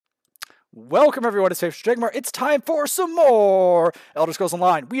Welcome everyone to Safe Stigmar. It's time for some more Elder Scrolls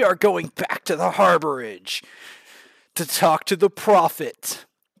Online. We are going back to the Harborage to talk to the Prophet,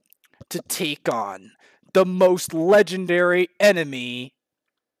 to take on the most legendary enemy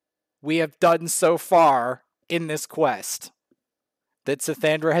we have done so far in this quest that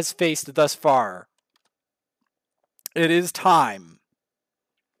Sithandra has faced thus far. It is time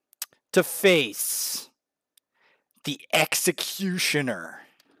to face the Executioner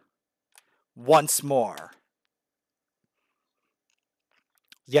once more.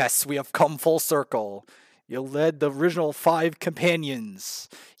 Yes, we have come full circle. You led the original 5 companions.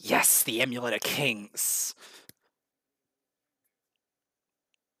 Yes, the Amulet of Kings.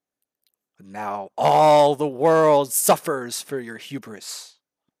 Now all the world suffers for your hubris.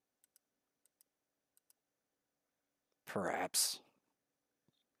 Perhaps.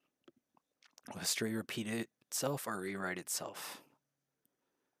 Will history repeat itself or rewrite itself?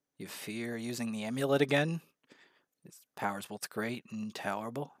 You fear using the amulet again? Its power's both great and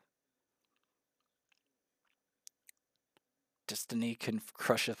tolerable. Destiny can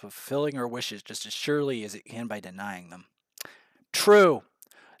crush a fulfilling our wishes just as surely as it can by denying them. True.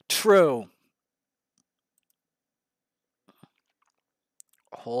 True.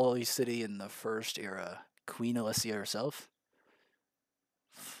 Holy city in the first era. Queen Alessia herself.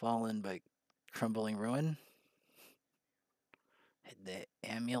 Fallen by crumbling ruin. Hid the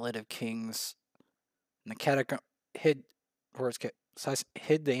Amulet of Kings in the catacomb. Hid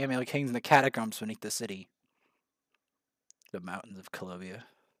the Amulet of Kings in the catacombs beneath the city. The mountains of Calovia.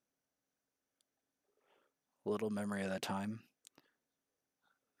 Little memory of that time.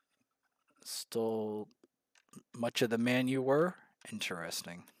 Stole much of the man you were.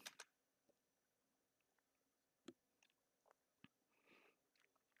 Interesting.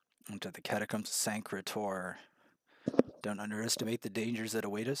 Into the catacombs of Sancrator. Don't underestimate the dangers that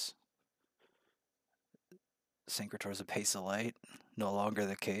await us. Sancrator's a pace of light. No longer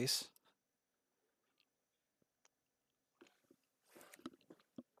the case.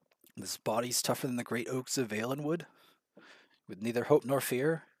 This body's tougher than the great oaks of Valenwood, with neither hope nor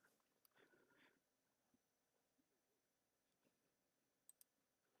fear.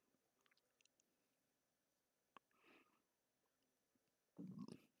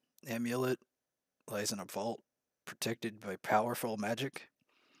 Amulet lies in a vault, protected by powerful magic.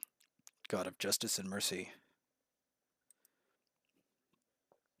 God of justice and mercy.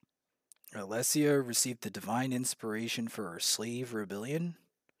 Alessia received the divine inspiration for her slave rebellion.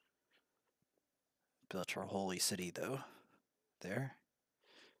 Built her holy city, though. There.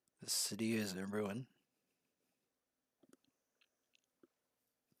 The city is in ruin.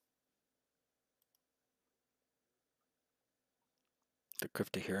 The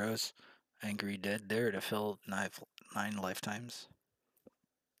Crypt of Heroes. Angry dead there to fill 9 lifetimes.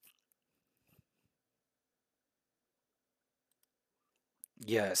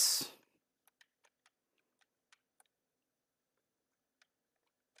 Yes.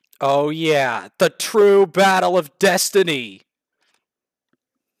 Oh yeah, the true battle of destiny.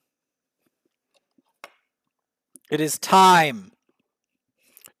 It is time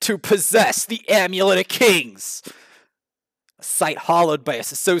to possess the Amulet of Kings. A site hallowed by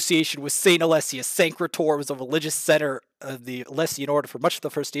its association with Saint Alessia, Sancrator was a religious center of the Alessian order for much of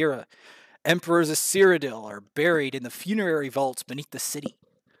the First Era. Emperors of Cyrodiil are buried in the funerary vaults beneath the city.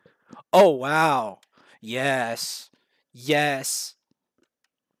 Oh wow. Yes. Yes.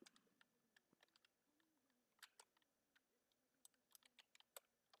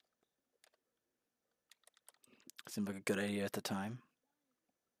 Seemed like a good idea at the time.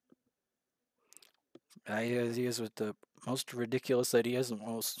 Ideas with the most ridiculous ideas, and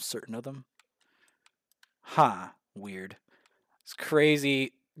most certain of them. Huh. Weird. It's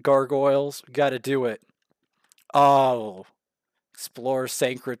crazy gargoyles. Gotta do it. Oh. Explore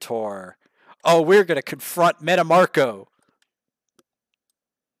Sancrator. Oh, we're gonna confront Mannimarco.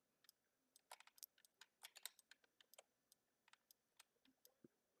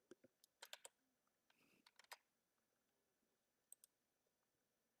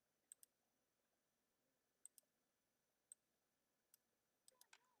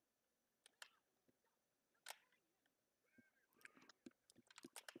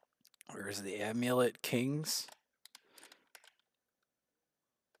 Where's the Amulet Kings?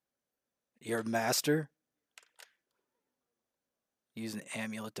 Your master? Use an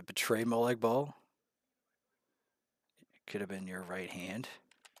amulet to betray Molag Bal? It could have been your right hand.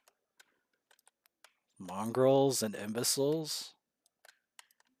 Mongrels and imbeciles?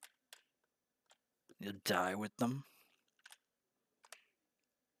 You'll die with them.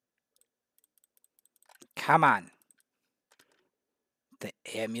 Come on. The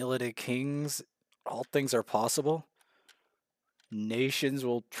amulet of kings. All things are possible. Nations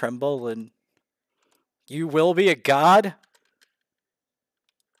will tremble and you will be a god?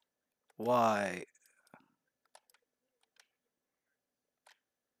 Why?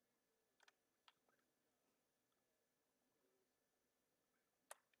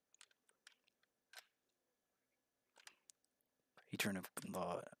 Eternal of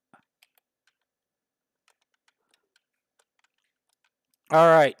law.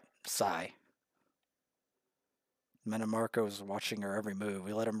 Alright, sigh. Mannimarco is watching our every move.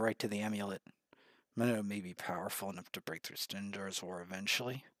 We led him right to the amulet. Mannimarco may be powerful enough to break through Stendar's war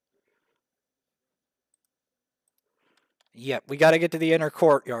eventually. Yep, we gotta get to the inner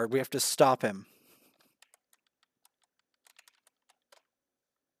courtyard. We have to stop him.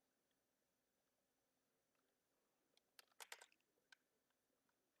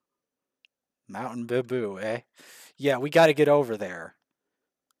 Mountain Bamboo, eh? Yeah, we gotta get over there.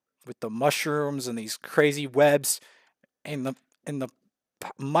 With the mushrooms and these crazy webs and the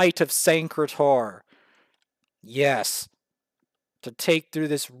might of Sancretor. Yes. To take through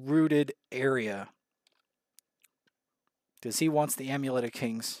this rooted area. Because he wants the Amulet of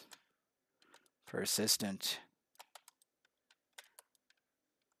Kings. Persistent.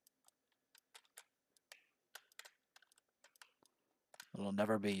 It'll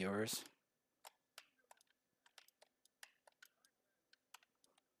never be yours.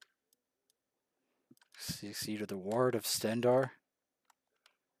 See to the ward of Stendar.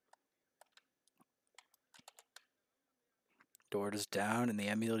 Door is down and the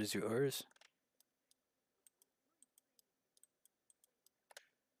amulet is yours.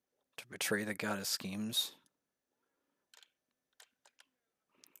 To betray the goddess schemes.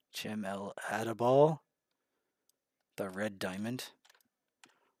 Gem El Adabal. The red diamond.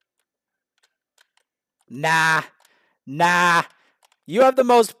 Nah. Nah. You have the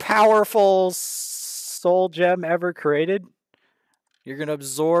most powerful soul gem ever created. You're going to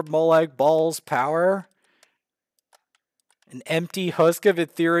absorb Molag Bal's power. An empty husk of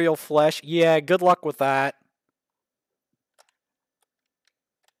ethereal flesh. Yeah, good luck with that.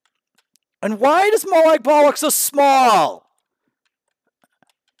 And why does Molag Bal look so small?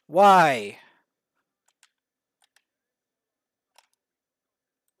 Why?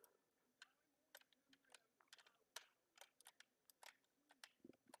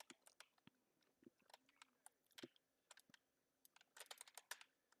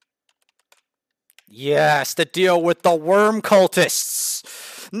 Yes, to deal with the worm cultists.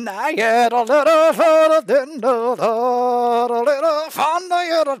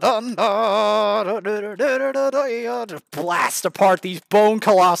 Blast apart these bone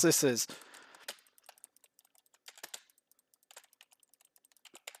colossuses.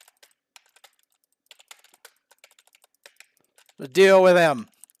 To deal with him.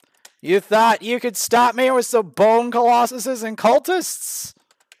 You thought you could stop me with some bone colossuses and cultists?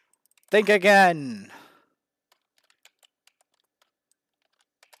 Think again.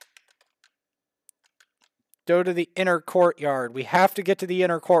 Go to the inner courtyard. We have to get to the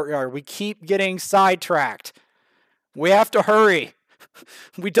inner courtyard. We keep getting sidetracked. We have to hurry.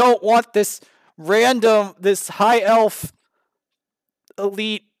 We don't want this random, this high elf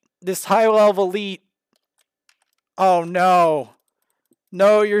elite, this high level elite. Oh no.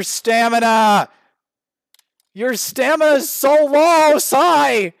 No, your stamina. Your stamina is so low,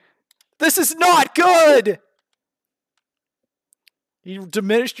 Sai. This is not good! You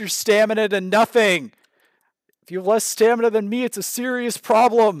diminished your stamina to nothing. If you have less stamina than me, it's a serious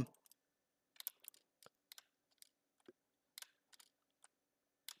problem.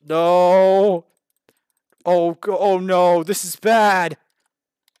 No. Oh no, this is bad.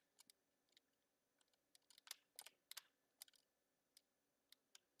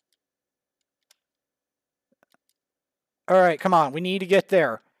 Alright, come on, we need to get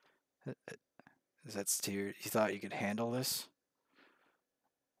there. Is that steer? You thought you could handle this?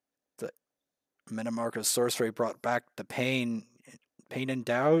 The Mannimarco's sorcery brought back the pain and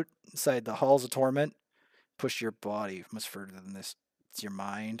doubt inside the halls of torment. Push your body much further than this. It's your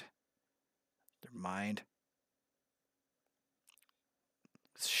mind. Their mind.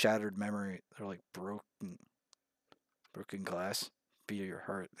 Shattered memory. They're like broken glass. Beat of your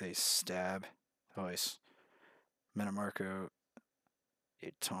heart. They stab. Voice. Mannimarco.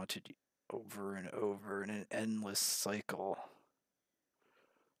 It taunted you over and over in an endless cycle.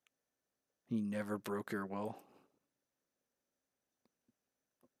 He never broke your will.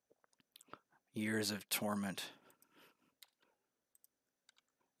 Years of torment.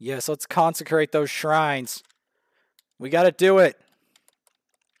 Yes, let's consecrate those shrines. We gotta do it.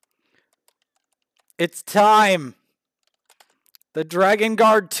 It's time. The Dragon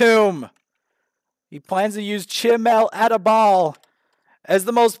Guard tomb. He plans to use Chimel Adabal as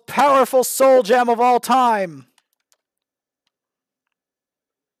the most powerful soul gem of all time.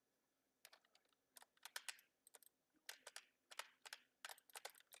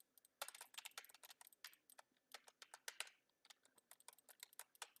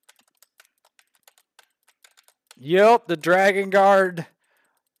 Yep, the Dragon Guard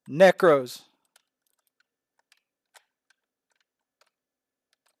Necros.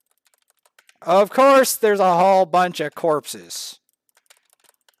 Of course, there's a whole bunch of corpses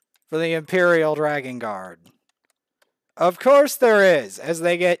for the Imperial Dragon Guard. Of course there is, as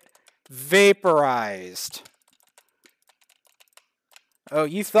they get vaporized. Oh,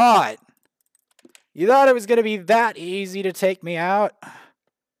 you thought it was going to be that easy to take me out?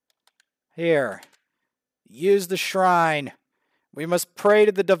 Here, use the shrine. We must pray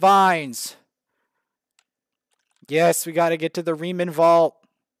to the divines. Yes, we got to get to the Riemann Vault.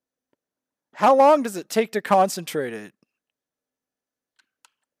 How long does it take to concentrate it?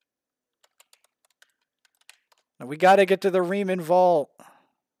 We got to get to the Riemann Vault.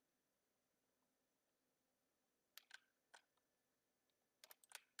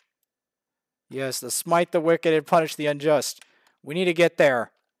 Yes, the smite the wicked and punish the unjust. We need to get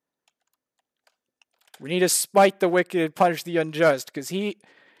there. We need to smite the wicked and punish the unjust. Because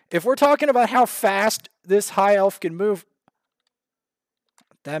if we're talking about how fast this high elf can move,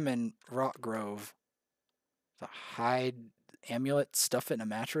 them and Rock Grove, the hide amulet, stuff it in a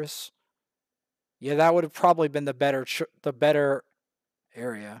mattress. Yeah, that would have probably been the better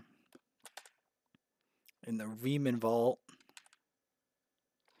area. In the Riemann Vault.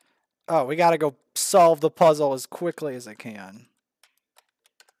 Oh, we gotta go solve the puzzle as quickly as I can.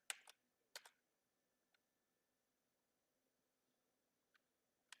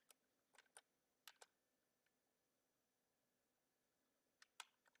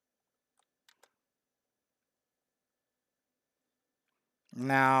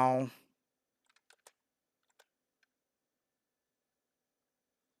 Now,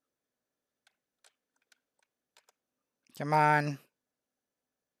 come on.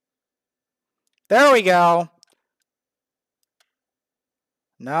 There we go.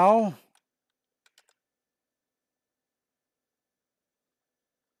 No.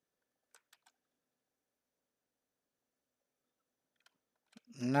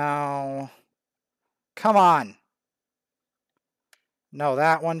 No. Come on. No,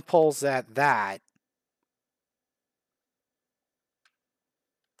 that one pulls at that.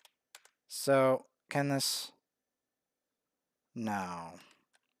 So, can this... No.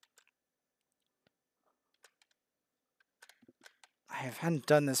 I haven't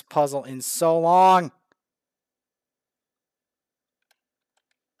done this puzzle in so long.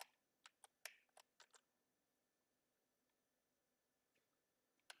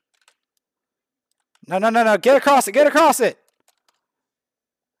 No, no, no, no. Get across it. Get across it.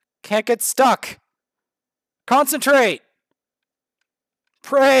 Can't get stuck. Concentrate.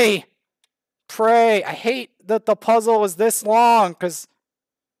 Pray. Pray. I hate that the puzzle was this long because...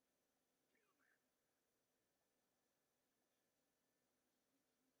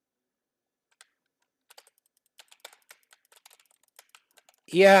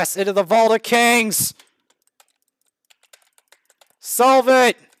 Yes, into the Vault of Kings. Solve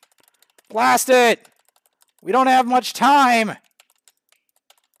it. Blast it. We don't have much time.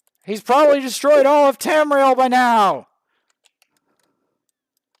 He's probably destroyed all of Tamriel by now.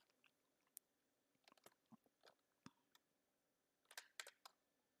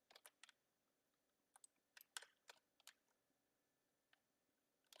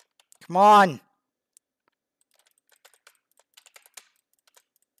 Come on.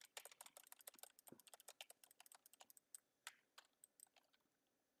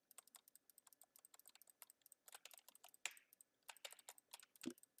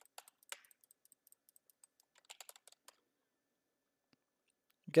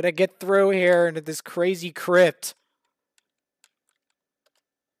 Gotta get through here into this crazy crypt.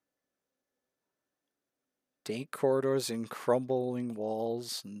 Dank corridors and crumbling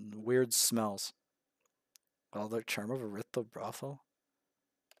walls and weird smells. All the charm of a Ritha brothel.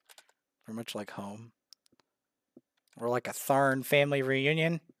 Very much like home. Or like a Tharn family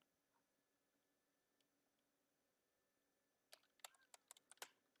reunion.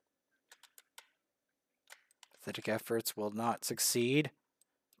 Pathetic efforts will not succeed.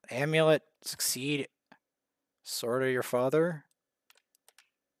 Amulet, succeed. Sword of your father.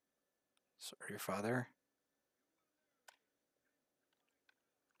 Sword of your father.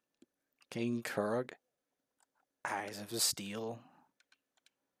 King Kurg. Eyes of Steel.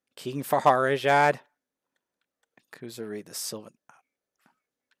 King Faharajad. Kuzari the Sylvan.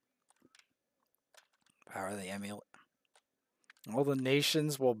 Power of the amulet. All the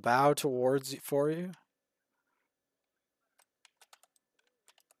nations will bow towards for you.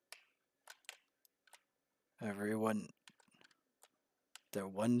 Everyone, the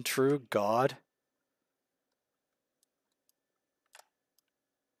one true God.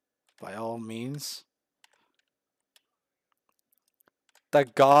 By all means. The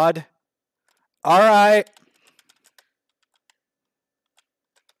God. All right.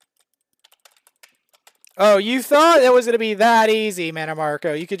 Oh, you thought it was going to be that easy,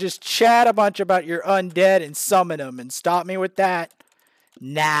 Mannimarco. You could just chat a bunch about your undead and summon them and stop me with that?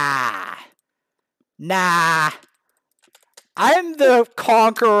 Nah. Nah. I'm the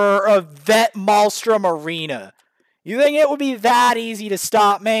conqueror of Vet Maelstrom Arena. You think it would be that easy to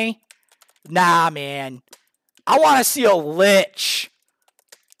stop me? Nah, man. I want to see a lich.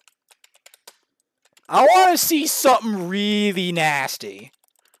 I want to see something really nasty.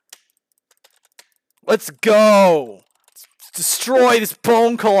 Let's go. Let's destroy this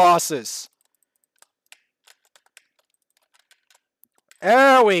bone colossus.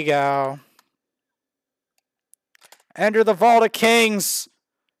 There we go. Enter the Vault of Kings.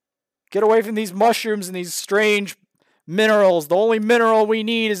 Get away from these mushrooms and these strange minerals. The only mineral we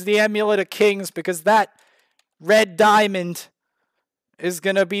need is the Amulet of Kings, because that red diamond is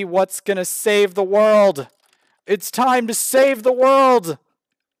going to be what's going to save the world. It's time to save the world.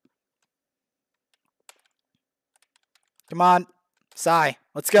 Come on, Sai,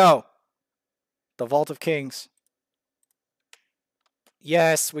 let's go. The Vault of Kings.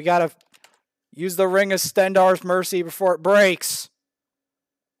 Yes, we gotta use the Ring of Stendarr's Mercy before it breaks.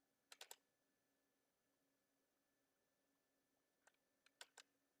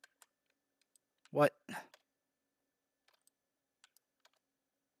 What?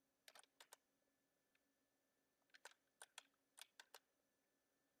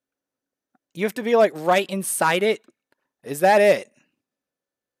 You have to be like right inside it? Is that it?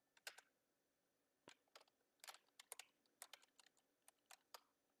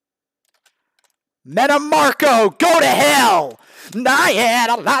 Mannimarco, go to hell! I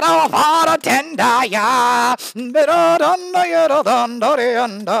had a lot of heart of tender, yeah.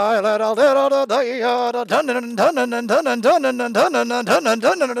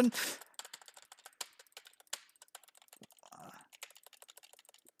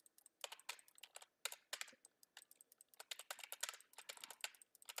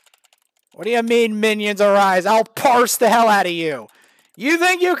 What do you mean, minions arise? I'll parse the hell out of you. You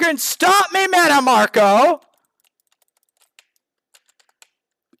think you can stop me, Mannimarco?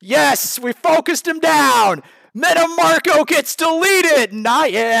 Yes, we focused him down. Mannimarco gets deleted.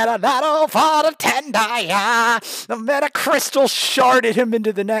 Not yet, not a pot of tendaya. The metacrystal sharded him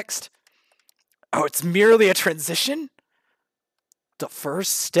into the next. Oh, it's merely a transition? The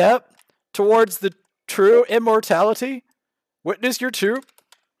first step towards the true immortality? Witness your troop.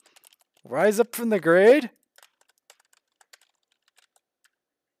 Rise up from the grave.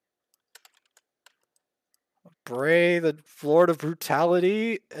 Bray, the Lord of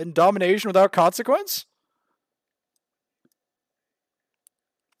brutality and domination without consequence?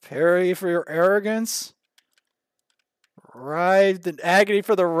 Parry for your arrogance? Writhed in agony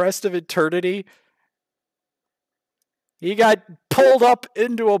for the rest of eternity? He got pulled up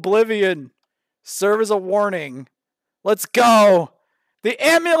into oblivion. Serve as a warning. Let's go! The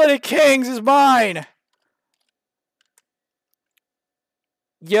Amulet of Kings is mine!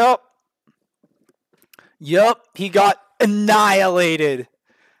 Yup. Yup, he got annihilated.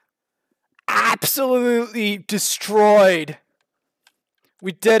 Absolutely destroyed.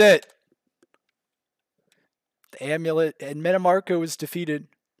 We did it. The amulet and Mannimarco was defeated.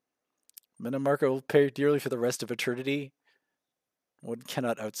 Mannimarco will pay dearly for the rest of eternity. One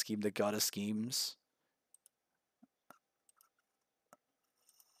cannot outscheme the god of schemes.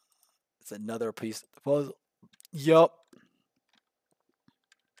 It's another piece of the puzzle. Yup.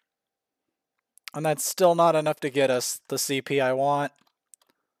 And that's still not enough to get us the CP I want.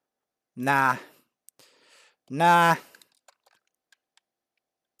 Nah. Nah.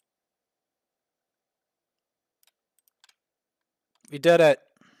 We did it.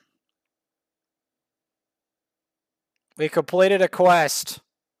 We completed a quest.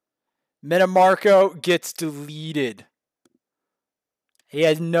 Mannimarco gets deleted. He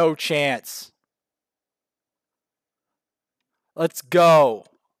has no chance. Let's go.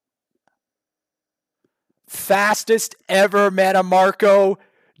 Fastest ever Mannimarco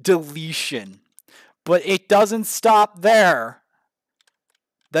deletion. But it doesn't stop there.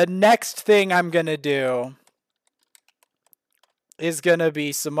 The next thing I'm going to do is going to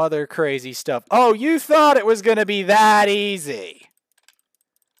be some other crazy stuff. Oh, you thought it was going to be that easy.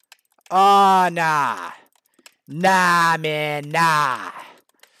 Ah, nah. Nah, man, nah.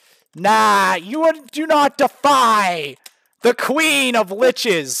 Nah, you do not defy the queen of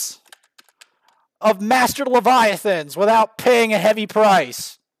liches, of master leviathans, without paying a heavy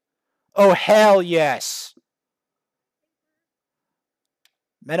price. Oh, hell yes.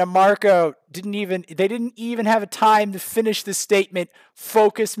 Mannimarco they didn't even have a time to finish the statement,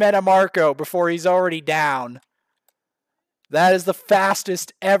 focus Mannimarco, before he's already down. That is the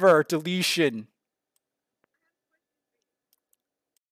fastest ever deletion